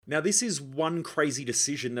Now, this is one crazy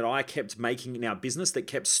decision that I kept making in our business that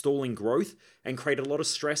kept stalling growth and created a lot of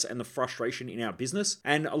stress and the frustration in our business.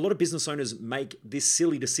 And a lot of business owners make this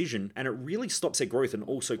silly decision and it really stops their growth and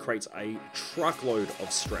also creates a truckload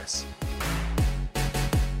of stress.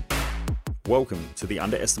 Welcome to The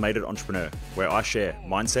Underestimated Entrepreneur, where I share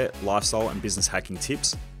mindset, lifestyle, and business hacking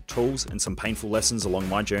tips, tools, and some painful lessons along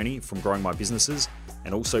my journey from growing my businesses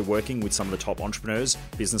and also working with some of the top entrepreneurs,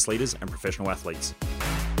 business leaders, and professional athletes.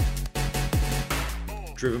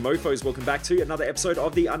 Driven Mofos, welcome back to another episode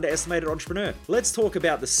of The Underestimated Entrepreneur. Let's talk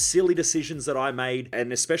about the silly decisions that I made,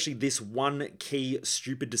 and especially this one key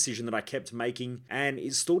stupid decision that I kept making, and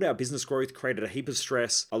it stalled our business growth, created a heap of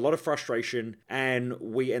stress, a lot of frustration, and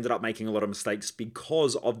we ended up making a lot of mistakes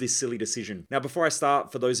because of this silly decision. Now, before I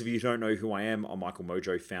start, for those of you who don't know who I am, I'm Michael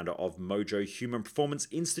Mojo, founder of Mojo Human Performance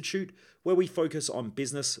Institute, where we focus on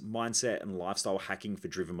business, mindset, and lifestyle hacking for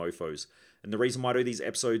driven mofos. And the reason why I do these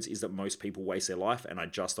episodes is that most people waste their life, and I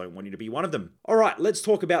just don't want you to be one of them. All right, let's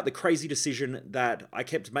talk about the crazy decision that I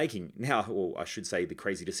kept making. Now, or I should say the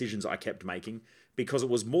crazy decisions I kept making, because it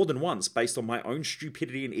was more than once based on my own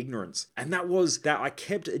stupidity and ignorance. And that was that I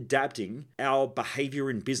kept adapting our behavior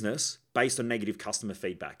in business based on negative customer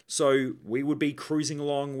feedback. So we would be cruising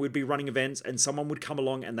along, we'd be running events, and someone would come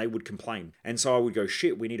along and they would complain. And so I would go,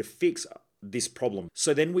 shit, we need to fix this problem.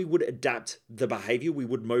 So then we would adapt the behavior, we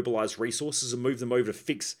would mobilize resources and move them over to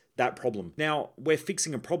fix that problem. Now, we're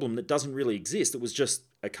fixing a problem that doesn't really exist. It was just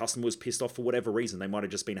a customer was pissed off for whatever reason. They might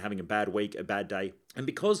have just been having a bad week, a bad day. And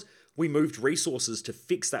because we moved resources to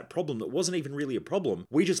fix that problem that wasn't even really a problem,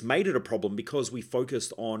 we just made it a problem because we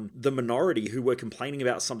focused on the minority who were complaining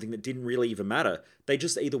about something that didn't really even matter. They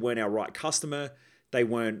just either weren't our right customer, they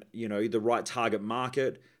weren't, the right target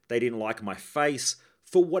market, they didn't like my face,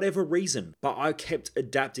 for whatever reason, but I kept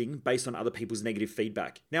adapting based on other people's negative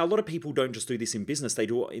feedback. Now, a lot of people don't just do this in business, they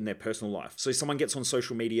do it in their personal life. So someone gets on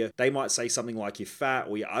social media, they might say something like you're fat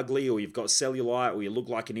or you're ugly or you've got cellulite or you look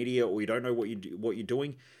like an idiot or you don't know what you're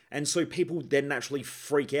doing. And so people then naturally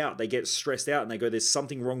freak out. They get stressed out and they go, there's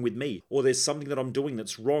something wrong with me, or there's something that I'm doing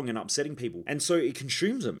that's wrong and upsetting people. And so it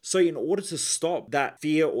consumes them. So in order to stop that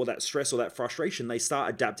fear or that stress or that frustration, they start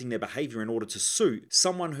adapting their behavior in order to suit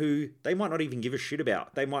someone who they might not even give a shit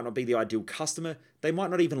about. They might not be the ideal customer. They might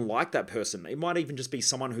not even like that person. It might even just be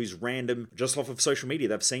someone who's random, just off of social media.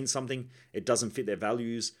 They've seen something, it doesn't fit their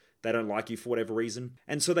values. They don't like you for whatever reason.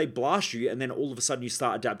 And so they blast you, and then all of a sudden you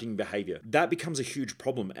start adapting behavior. That becomes a huge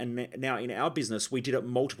problem. And now in our business, we did it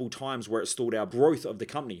multiple times where it stalled our growth of the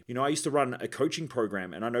company. I used to run a coaching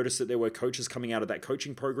program, and I noticed that there were coaches coming out of that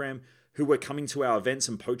coaching program who were coming to our events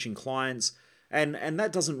and poaching clients. And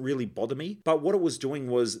that doesn't really bother me. But what it was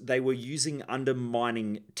doing was they were using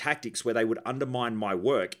undermining tactics where they would undermine my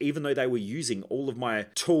work, even though they were using all of my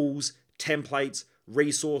tools, templates,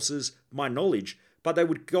 resources, my knowledge. But they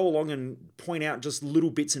would go along and point out just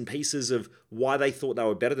little bits and pieces of why they thought they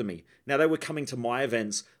were better than me. Now, they were coming to my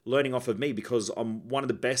events, learning off of me because I'm one of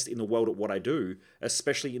the best in the world at what I do,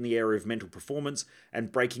 especially in the area of mental performance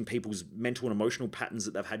and breaking people's mental and emotional patterns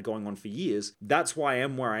that they've had going on for years. That's why I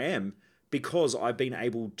am where I am, because I've been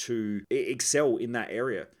able to excel in that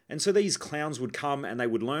area. And so these clowns would come and they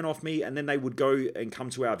would learn off me, and then they would go and come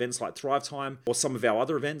to our events like Thrive Time or some of our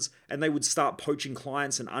other events, and they would start poaching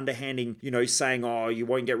clients and underhanding, saying, oh, you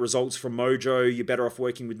won't get results from Mojo, you're better off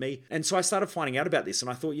working with me. And so I started finding out about this,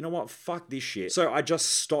 and I thought, you know what, fuck this shit. So I just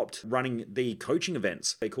stopped running the coaching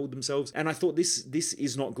events, they called themselves, and I thought this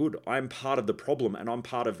is not good. I'm part of the problem, and I'm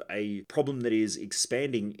part of a problem that is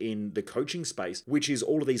expanding in the coaching space, which is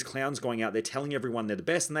all of these clowns going out there telling everyone they're the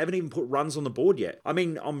best, and they haven't even put runs on the board yet. I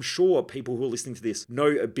mean, I'm sure people who are listening to this know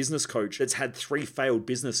a business coach that's had 3 failed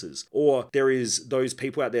businesses, or there is those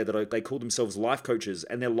people out there that they call themselves life coaches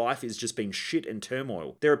and their life is just been shit and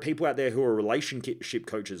turmoil. There are people out there who are relationship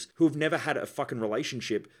coaches who have never had a fucking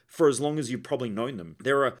relationship for as long as you've probably known them.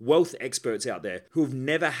 There are wealth experts out there who have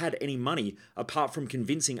never had any money apart from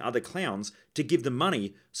convincing other clowns to give them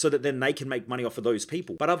money so that then they can make money off of those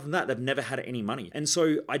people. But other than that, they've never had any money. And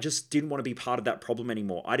so I just didn't want to be part of that problem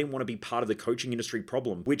anymore. I didn't want to be part of the coaching industry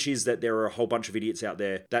problem, which is that there are a whole bunch of idiots out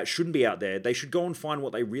there that shouldn't be out there. They should go and find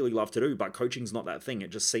what they really love to do, but coaching's not that thing. It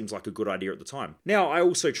just seems like a good idea at the time. Now, I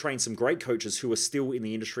also train some great coaches who are still in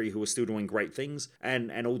the industry, who are still doing great things,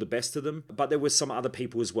 and all the best to them. But there were some other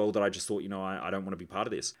people as well that I just thought, I don't want to be part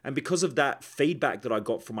of this. And because of that feedback that I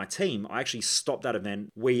got from my team, I actually stopped that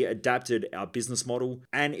event. We adapted our business model,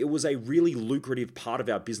 and it was a really lucrative part of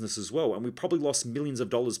our business as well. And we probably lost millions of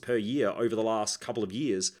dollars per year over the last couple of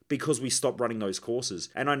years because we stopped running those courses.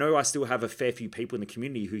 And I know I still have a fair few people in the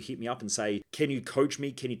community who hit me up and say, can you coach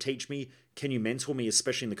me? Can you teach me? Can you mentor me,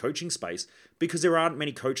 especially in the coaching space? Because there aren't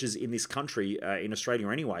many coaches in this country, in Australia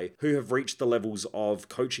anyway, who have reached the levels of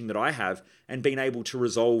coaching that I have and been able to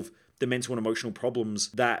resolve the mental and emotional problems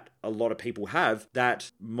that a lot of people have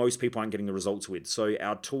that most people aren't getting the results with. So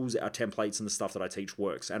our tools, our templates, and the stuff that I teach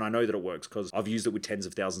works. And I know that it works because I've used it with tens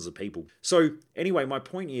of thousands of people. So anyway, my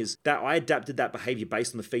point is that I adapted that behavior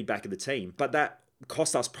based on the feedback of the team, but that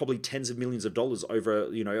cost us probably tens of millions of dollars over,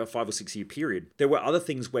 a 5 or 6 year period. There were other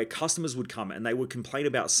things where customers would come and they would complain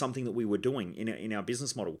about something that we were doing in our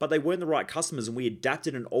business model, but they weren't the right customers, and we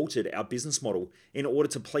adapted and altered our business model in order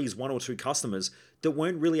to please 1 or 2 customers that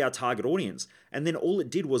weren't really our target audience. And then all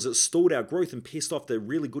it did was it stalled our growth and pissed off the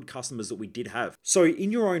really good customers that we did have. So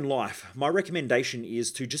in your own life, my recommendation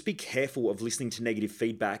is to just be careful of listening to negative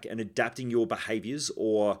feedback and adapting your behaviors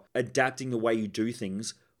or adapting the way you do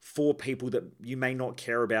things for people that you may not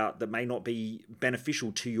care about, that may not be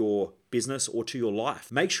beneficial to your business or to your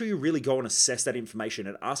life. Make sure you really go and assess that information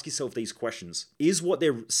and ask yourself these questions. Is what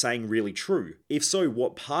they're saying really true? If so,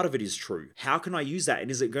 what part of it is true? How can I use that? And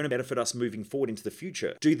is it going to benefit us moving forward into the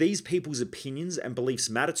future? Do these people's opinions and beliefs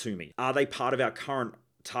matter to me? Are they part of our current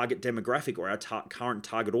target demographic or our current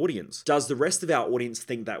target audience? Does the rest of our audience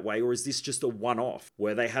think that way, or is this just a one-off?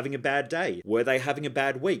 Were they having a bad day? Were they having a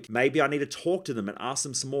bad week? Maybe I need to talk to them and ask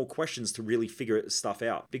them some more questions to really figure stuff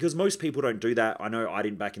out, because most people don't do that. I know I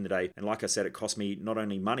didn't back in the day, and like I said, it cost me not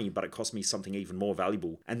only money, but it cost me something even more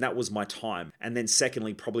valuable, and that was my time. And then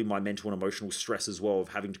secondly, probably my mental and emotional stress as well of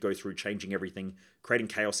having to go through changing everything, creating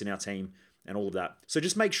chaos in our team, and all of that. So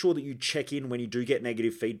just make sure that you check in when you do get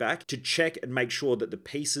negative feedback, to check and make sure that the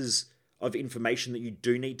pieces of information that you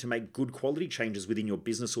do need to make good quality changes within your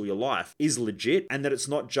business or your life is legit, and that it's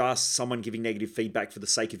not just someone giving negative feedback for the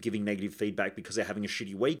sake of giving negative feedback because they're having a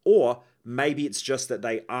shitty week. Or maybe it's just that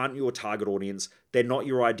they aren't your target audience, they're not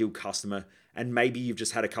your ideal customer, and maybe you've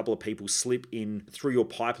just had a couple of people slip in through your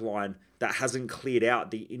pipeline that hasn't cleared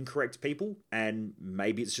out the incorrect people, and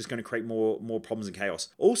maybe it's just going to create more problems and chaos.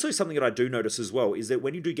 Also, something that I do notice as well is that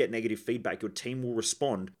when you do get negative feedback, your team will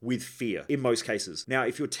respond with fear in most cases. Now,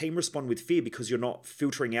 if your team respond with fear because you're not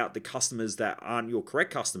filtering out the customers that aren't your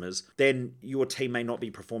correct customers, then your team may not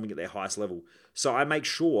be performing at their highest level. So I make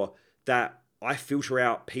sure that I filter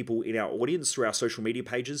out people in our audience through our social media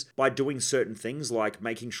pages by doing certain things like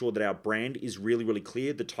making sure that our brand is really, really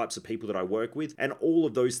clear, the types of people that I work with, and all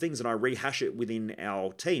of those things, and I rehash it within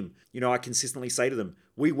our team. I consistently say to them,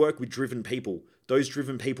 we work with driven people. Those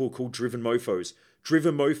driven people are called driven mofos.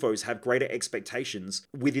 Driven mofos have greater expectations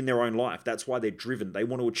within their own life. That's why they're driven. They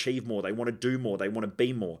want to achieve more. They want to do more. They want to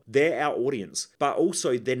be more. They're our audience. But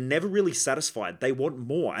also, they're never really satisfied. They want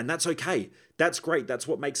more, and that's okay. That's great. That's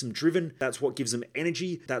what makes them driven. That's what gives them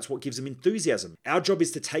energy. That's what gives them enthusiasm. Our job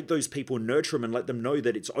is to take those people and nurture them and let them know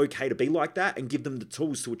that it's okay to be like that, and give them the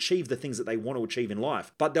tools to achieve the things that they want to achieve in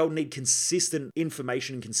life. But they'll need consistent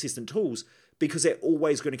information and consistent tools, because they're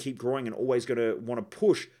always going to keep growing and always going to want to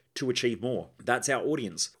push to achieve more. That's our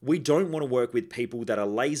audience. We don't want to work with people that are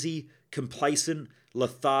lazy, complacent,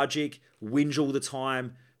 lethargic, whinge all the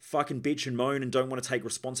time, fucking bitch and moan, and don't want to take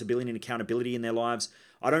responsibility and accountability in their lives.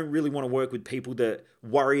 I don't really want to work with people that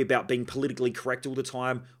worry about being politically correct all the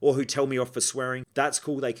time, or who tell me off for swearing. That's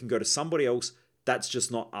cool. They can go to somebody else. That's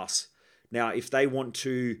just not us. Now, if they want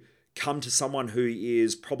to come to someone who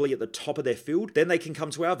is probably at the top of their field, then they can come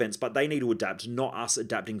to our events, but they need to adapt, not us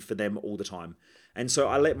adapting for them all the time. And so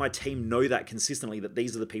I let my team know that consistently, that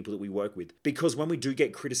these are the people that we work with. Because when we do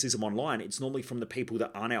get criticism online, it's normally from the people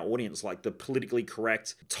that aren't our audience, like the politically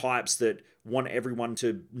correct types that want everyone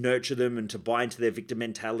to nurture them and to buy into their victim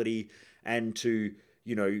mentality, and to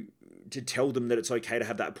tell them that it's okay to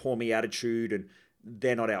have that poor me attitude, and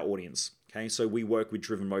they're not our audience. Okay, so we work with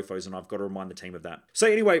driven mofos, and I've got to remind the team of that. So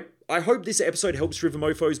anyway, I hope this episode helps driven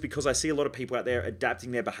mofos, because I see a lot of people out there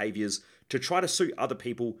adapting their behaviors to try to suit other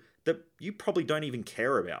people that you probably don't even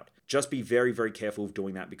care about. Just be very, very careful of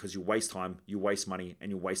doing that, because you waste time, you waste money,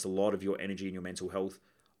 and you waste a lot of your energy and your mental health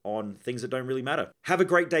on things that don't really matter. Have a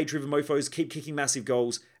great day, driven mofos. Keep kicking massive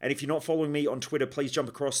goals. And if you're not following me on Twitter, please jump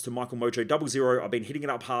across to MichaelMojo00. I've been hitting it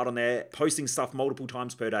up hard on there, posting stuff multiple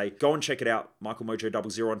times per day. Go and check it out,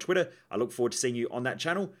 MichaelMojo00 on Twitter. I look forward to seeing you on that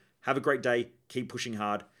channel. Have a great day. Keep pushing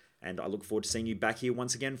hard. And I look forward to seeing you back here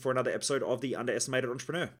once again for another episode of The Underestimated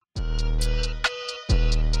Entrepreneur.